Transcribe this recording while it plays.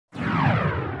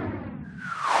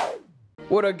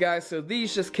What up guys, so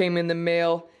these just came in the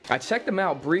mail. I checked them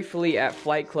out briefly at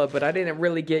Flight Club, but I didn't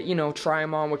really get, try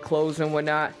them on with clothes and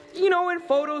whatnot. In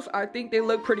photos, I think they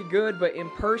look pretty good, but in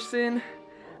person,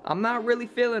 I'm not really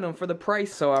feeling them for the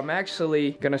price, so I'm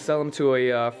actually gonna sell them to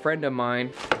a friend of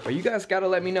mine. But you guys gotta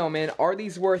let me know, man, are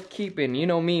these worth keeping? You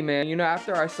know me, man.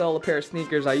 After I sell a pair of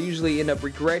sneakers, I usually end up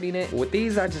regretting it. With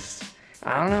these,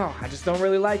 I don't know, I just don't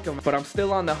really like them. But I'm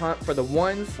still on the hunt for the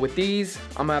ones. With these,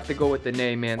 I'm gonna have to go with the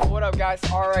name, man. What up, guys?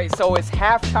 All right, so it's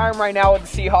halftime right now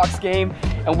with the Seahawks game,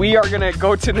 and we are gonna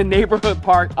go to the neighborhood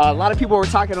park. A lot of people were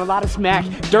talking a lot of smack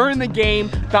during the game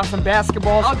about some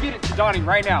basketballs. I'll get it to Donnie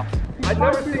right now. I've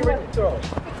never seen Richie throw.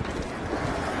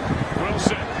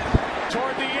 Wilson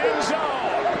toward the end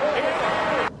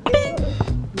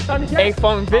zone.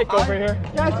 A-Phone Vic over here.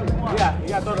 Yeah, you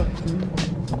gotta throw them.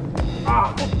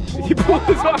 He pulled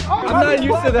his arm. I'm not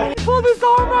used to that. He pulled his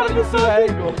arm out of the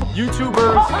angle.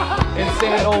 YouTubers in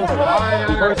sandals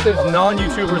versus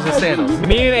non-YouTubers in sandals.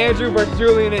 Me and Andrew versus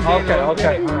Julian and Daniel.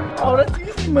 Okay. Oh, that's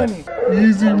easy money.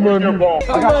 Easy money. I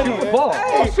got to shoot the ball.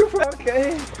 Hey, shoot for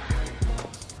okay.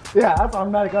 Yeah, that's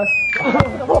automatic, guys.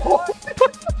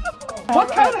 What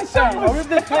kind of shot was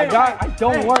this?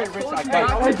 Don't worry, Rich. I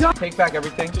got it. Take back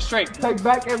everything. Just straight. Take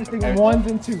back everything in ones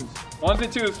and twos. Ones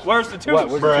and twos. Where's the twos? What?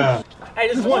 Bruh. Hey,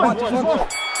 this is one.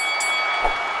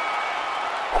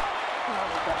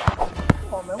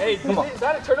 Hey, come on. Is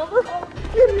that a turnover?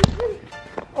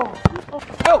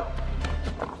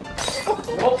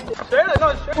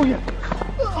 Oh, yeah.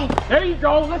 There you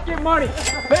go. Let's get money.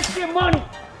 Let's get money.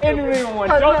 Andrew didn't even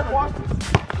want to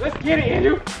jump. Let's get it,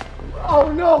 Andrew.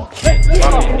 Oh, no.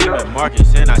 I'm giving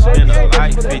Marcus and I spend a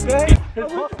life 50.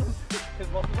 His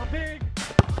muscles are big.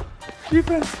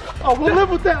 Defense. Oh, we'll live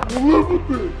with that. We'll live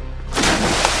with it.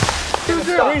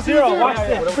 3-0. Watch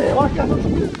this.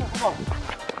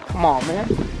 Come on, man.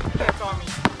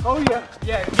 Oh, yeah.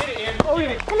 Yeah, get it, Andrew. Oh, yeah.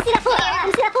 Let me see that pull. Let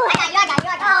me see that pull. I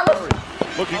got you.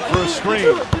 Looking for a screen.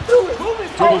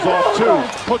 Dribbles off two.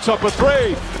 Puts up a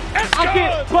three. It's I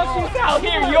get buckets out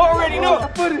here. You already know.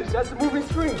 Footage. That's a moving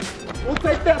screen. We'll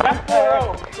take that. That's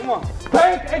 4-0. Come on.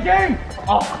 Bang again.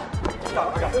 Oh.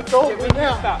 It's over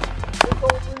now. Stop. It's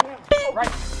over now.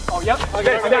 Right. Oh, yep.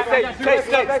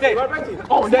 Stay. Right back to you.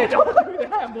 Oh, no. Don't give me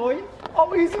that, boy.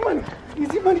 Oh, easy money.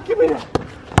 Easy money. Give me that.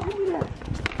 Give me that.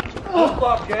 Flip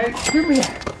up, gang. Give me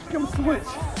that. Give me switch.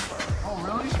 Oh,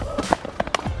 really?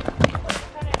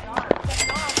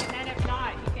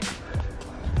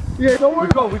 Yeah, don't worry.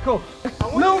 We go.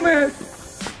 No, man.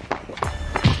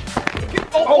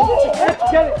 Oh,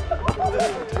 Get it.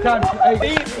 Time.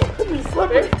 Hey. These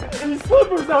slippers. These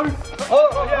slippers out. oh,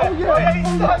 yeah.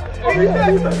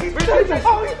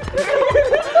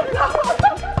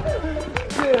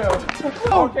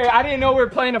 Yeah. Okay, I didn't know we were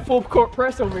playing a full court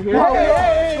press over here.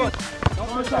 Hey.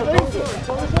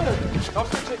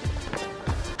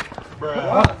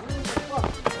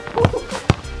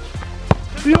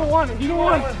 You don't want it. You don't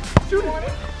want it. Shoot it.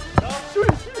 Shoot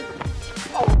it.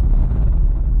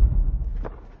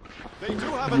 They do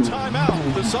have a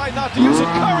timeout. Decide not to use it.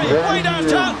 Curry way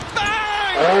downtown.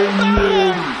 Bang!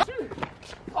 Bang!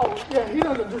 Oh, yeah, he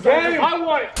doesn't deserve it. I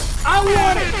want it. I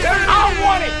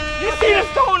want it. You see the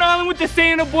Stone Island with the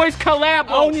Santa Boys collab? I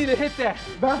don't need to hit that.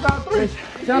 Back out three.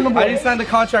 I didn't sign the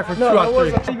contract for 2 out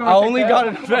 3. I only got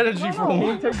a strategy for 1.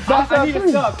 I need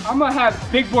a sub. I'm gonna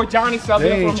have Big Boy Johnny sub.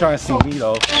 They ain't trying to see me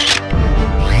though.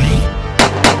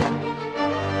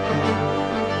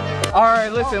 All right,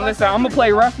 listen. I'm gonna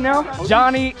play rough now.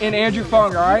 Johnny and Andrew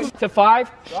Fung, all right? To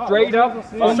 5, straight up,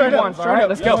 only ones, all right?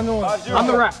 Let's go. I'm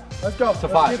the ref. Let's go. To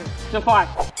 5. To 5.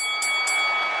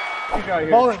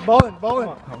 Ballin'.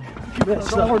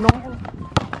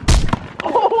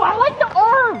 Oh, I like the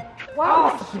arm.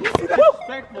 Wow.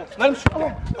 Let him shoot.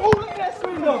 Oh, look at that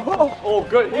swing though. Oh,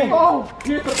 good. Oh,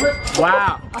 here's the brick.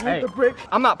 Wow. I hit the brick.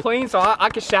 I'm not playing, so I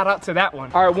can shout out to that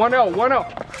one. All right,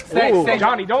 1-0. Stay.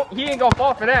 Johnny, he ain't gonna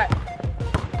fall for that.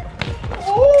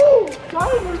 Oh,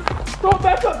 Johnny, throw it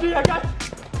back up, G. I got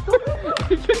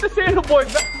you. Get the Sandal Boys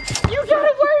back. You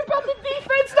gotta worry about the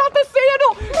defense, not the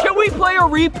Sandal. Can we play a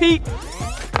repeat?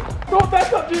 Throw it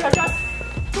back up, G. I got you.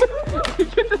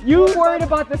 You worried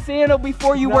about the Sandal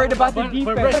before you worried about the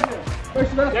defense.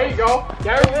 There you go.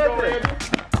 There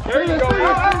you go.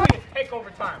 Take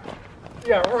over time.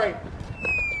 Yeah, right.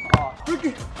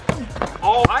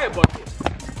 Oh, I have bucket.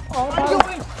 Oh,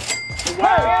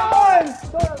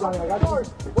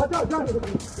 watch out, Johnny.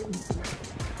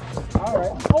 All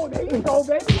right. Oh, there you go,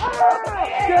 baby.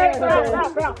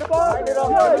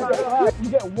 You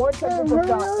get one technical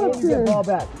shot and you get ball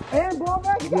back. And ball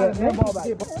back? You got it, and ball back.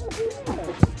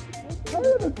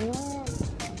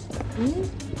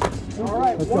 All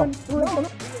right, let's go.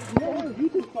 You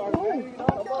can start, man.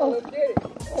 Let's get it.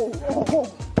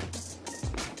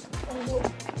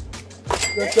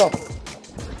 Let's go.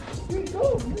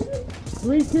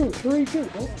 3-2. 3-2.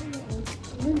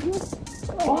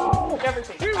 Oh!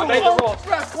 Everything. I made the rules.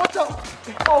 Watch out.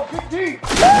 Oh, good D.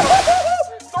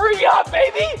 3 up,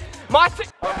 baby. My team.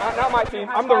 Not my team.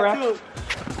 I'm the ref.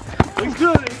 He's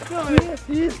good.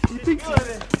 He thinks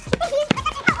good.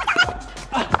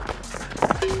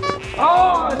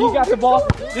 Oh, he got the ball.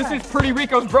 This is Pretty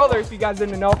Rico's brother, if you guys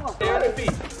didn't know. Stay on your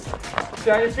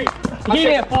feet. He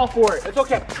didn't fall for it. It's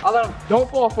okay. I'll let him. Don't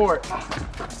fall for it.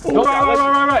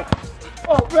 Right.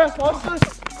 Oh, ref, watch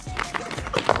this.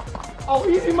 Oh,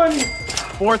 easy money.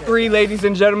 4-3, ladies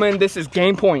and gentlemen. This is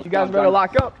game point. You guys better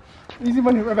lock up. Easy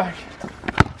money, right back.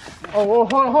 Oh,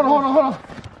 hold on.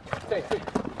 Stay.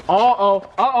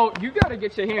 Uh-oh. You gotta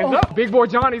get your hands up. Big boy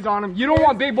Johnny's on him. You don't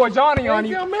want Big boy Johnny on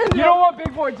you. You don't want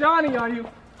Big boy Johnny on you.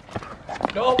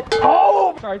 Nope.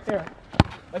 Oh! Right there.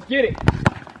 Let's get it.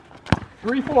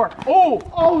 3-4.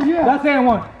 Oh, yeah. That's and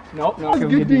one. Nope. That's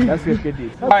good D. That's good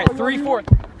D. All right, 3-4.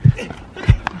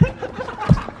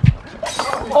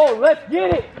 Oh, let's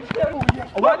get it. Oh,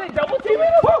 why are they double teaming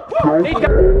him? They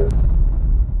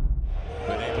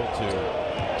Been able to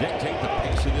dictate the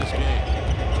pace of this game.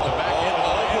 The back end of the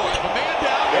lane.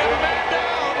 We have a man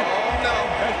down. Oh, no.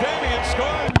 As Damian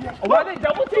scored. Oh, why are they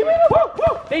double teaming him?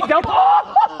 They double.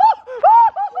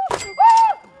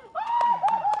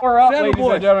 4 up, ladies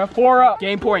and gentlemen. 4 up.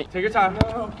 Game point. Take your time.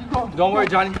 No, keep going. Don't worry,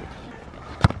 Johnny.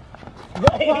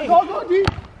 Go, D.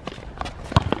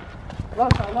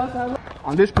 Last time.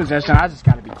 On this possession, I just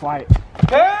gotta be quiet.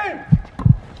 Hey!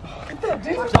 Get that,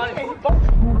 D. Johnny.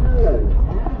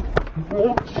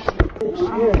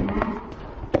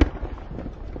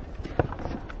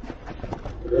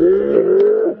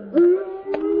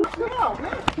 Come on,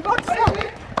 man.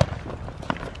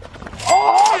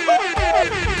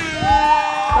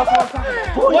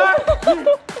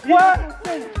 What?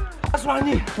 That's what I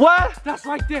need. What? That's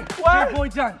right there. What? Big boy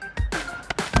Johnny.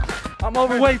 I'm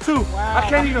overweight too. Wow. I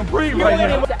can't even breathe right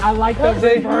now. I like the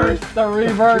reverse. The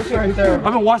reverse right there.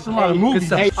 I've been watching a lot of movies.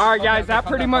 Hey, all right, guys, that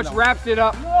pretty much wraps it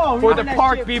up for the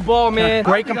Park B-Ball, man.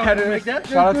 Great competitors.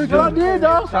 Shout out to them.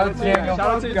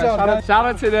 Shout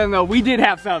out to them, though. We did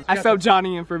have subs. I subbed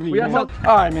Johnny in for me. All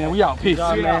right, man. We out. Peace.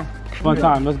 Fun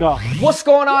time. Let's go. What's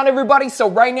going on, everybody? So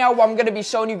right now, I'm going to be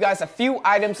showing you guys a few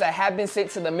items that have been sent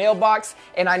to the mailbox.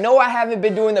 And I know I haven't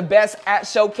been doing the best at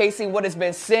showcasing what has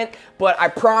been sent, but I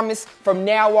promise from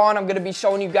now on, I'm going to be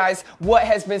showing you guys what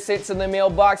has been sent to the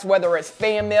mailbox, whether it's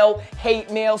fan mail,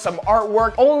 hate mail, some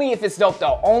artwork. Only if it's dope,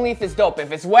 though. Only if it's dope.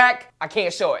 If it's whack, I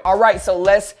can't show it. All right, so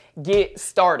let's get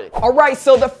started. All right,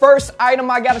 so the first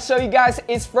item I got to show you guys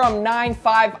is from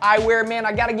 95 Eyewear, man.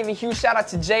 I got to give a huge shout out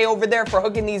to Jay over there for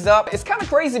hooking these up. It's kind of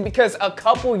crazy because a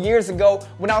couple years ago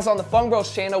when I was on the Fun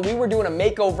Bros channel, we were doing a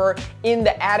makeover in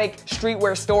the Attic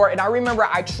streetwear store, and I remember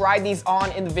I tried these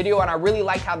on in the video and I really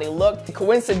liked how they looked.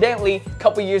 Coincidentally, a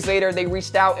couple years later, they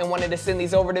reached out and wanted to send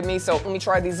these over to me, so let me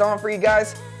try these on for you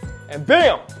guys, and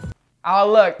bam! Oh,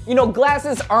 look, you know,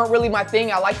 glasses aren't really my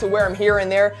thing. I like to wear them here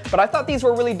and there, but I thought these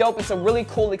were really dope. It's a really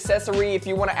cool accessory if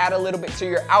you want to add a little bit to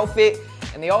your outfit.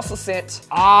 And they also sent,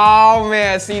 oh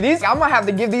man, see these, I'm gonna have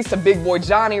to give these to Big Boy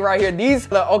Johnny right here.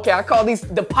 These, okay, I call these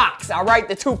the Pocs, all right?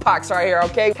 The 2 Pocs right here,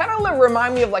 okay? Kind of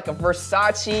remind me of like a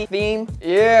Versace theme.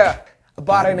 Yeah,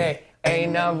 about an A.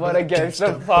 Ain't nothing but a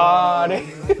gangsta party.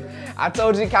 I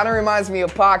told you, it kind of reminds me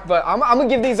of Pac, but I'm gonna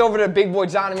give these over to Big Boy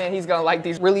Johnny, man. He's gonna like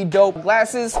these really dope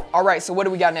glasses. All right, so what do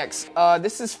we got next?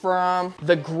 This is from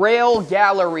the Grail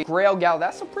Gallery. Grail Gallery,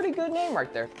 that's a pretty good name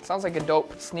right there. Sounds like a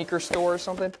dope sneaker store or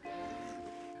something.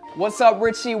 What's up,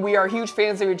 Richie? We are huge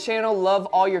fans of your channel. Love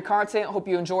all your content. Hope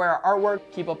you enjoy our artwork.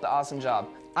 Keep up the awesome job.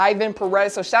 Ivan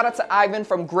Perez, so shout out to Ivan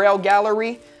from Grail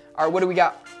Gallery. All right, what do we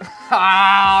got?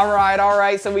 all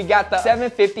right. So we got the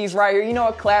 750s right here. You know,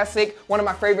 a classic, one of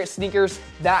my favorite sneakers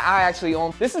that I actually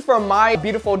own. This is from My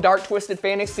Beautiful Dark Twisted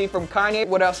Fantasy from Kanye.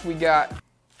 What else we got?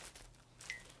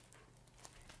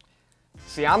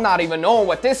 See, I'm not even knowing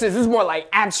what this is. This is more like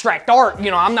abstract art.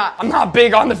 You know, I'm not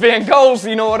big on the Van Goghs,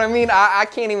 you know what I mean? I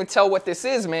can't even tell what this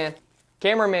is, man.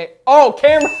 Cameraman. Oh,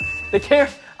 the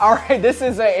camera. All right, this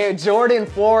is a Jordan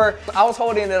 4. I was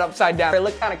holding it upside down. It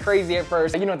looked kind of crazy at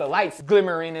first. You know, the lights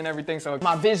glimmering and everything, so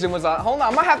my vision was on. Hold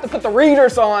on, I might have to put the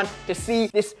readers on to see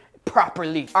this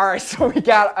properly. All right, so we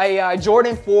got a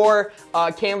Jordan 4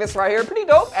 canvas right here. Pretty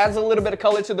dope. Adds a little bit of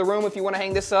color to the room if you want to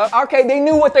hang this up. Okay, they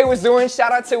knew what they was doing.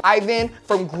 Shout out to Ivan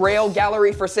from Grail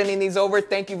Gallery for sending these over.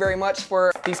 Thank you very much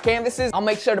for these canvases. I'll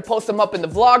make sure to post them up in the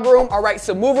vlog room. All right,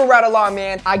 so moving right along,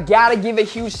 man. I gotta give a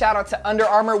huge shout out to Under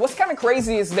Armour. What's kind of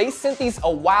crazy is they sent these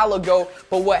a while ago,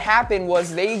 but what happened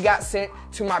was they got sent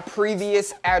to my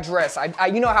previous address.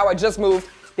 You know how I just moved.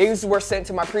 These were sent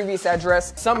to my previous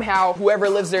address. Somehow, whoever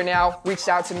lives there now reached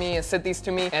out to me and sent these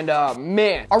to me. And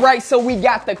man. All right, so we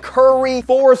got the Curry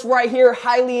 4s right here,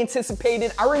 highly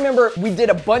anticipated. I remember we did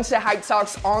a bunch of hype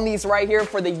talks on these right here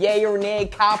for the yay or nay,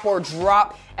 cop or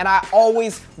drop. And I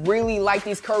always really like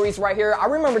these Currys right here. I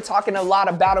remember talking a lot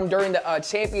about them during the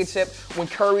championship when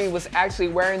Curry was actually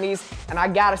wearing these. And I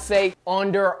gotta say,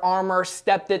 Under Armour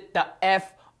stepped it the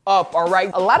F up, all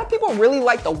right? A lot of people really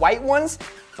like the white ones,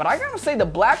 but I gotta say the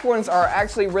black ones are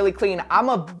actually really clean. I'm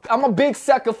a big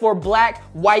sucker for black,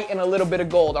 white, and a little bit of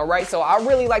gold, all right? So I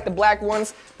really like the black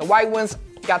ones. The white ones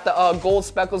got the gold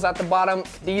speckles at the bottom.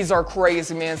 These are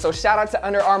crazy, man. So shout out to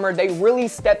Under Armour. They really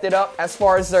stepped it up as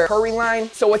far as their Curry line.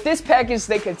 So with this package,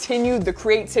 they continued the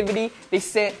creativity. They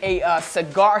sent a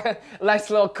cigar, nice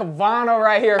little Cabana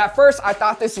right here. At first, I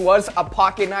thought this was a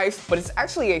pocket knife, but it's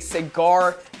actually a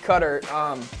cigar cutter.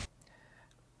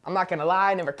 I'm not gonna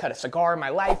lie, I never cut a cigar in my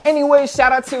life. Anyway,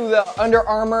 shout out to the Under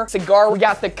Armour cigar. We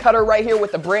got the cutter right here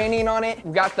with the branding on it.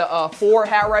 We got the 4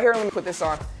 hat right here. Let me put this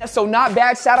on. So not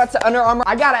bad, shout out to Under Armour.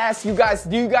 I gotta ask you guys,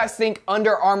 do you guys think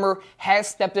Under Armour has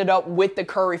stepped it up with the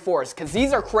Curry 4s? Cause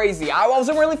these are crazy. I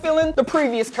wasn't really feeling the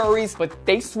previous Currys, but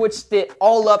they switched it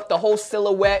all up, the whole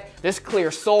silhouette. This clear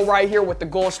sole right here with the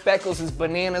gold speckles is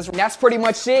bananas. And that's pretty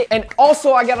much it. And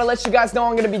also, I gotta let you guys know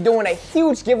I'm gonna be doing a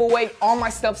huge giveaway on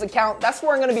my Stumps account. That's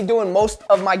where I'm gonna be doing most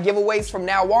of my giveaways from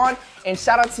now on. And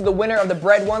shout out to the winner of the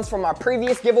bread ones from my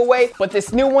previous giveaway. But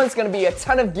this new one's gonna be a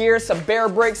ton of gear, some bear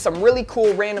bricks, some really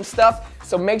cool random stuff.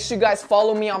 So make sure you guys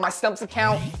follow me on my Stumps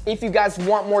account if you guys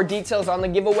want more details on the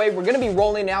giveaway. We're gonna be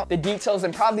rolling out the details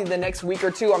in probably the next week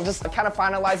or two. I'm just kind of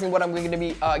finalizing what I'm gonna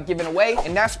be giving away.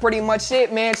 And that's pretty much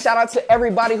it, man. Shout out to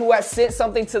everybody who has sent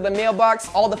something to the mailbox,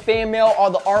 all the fan mail,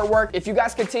 all the artwork. If you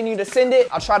guys continue to send it,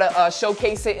 I'll try to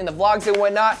showcase it in the vlogs and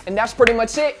whatnot. And that's pretty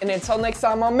much it. And until next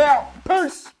time, I'm out.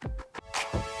 Peace.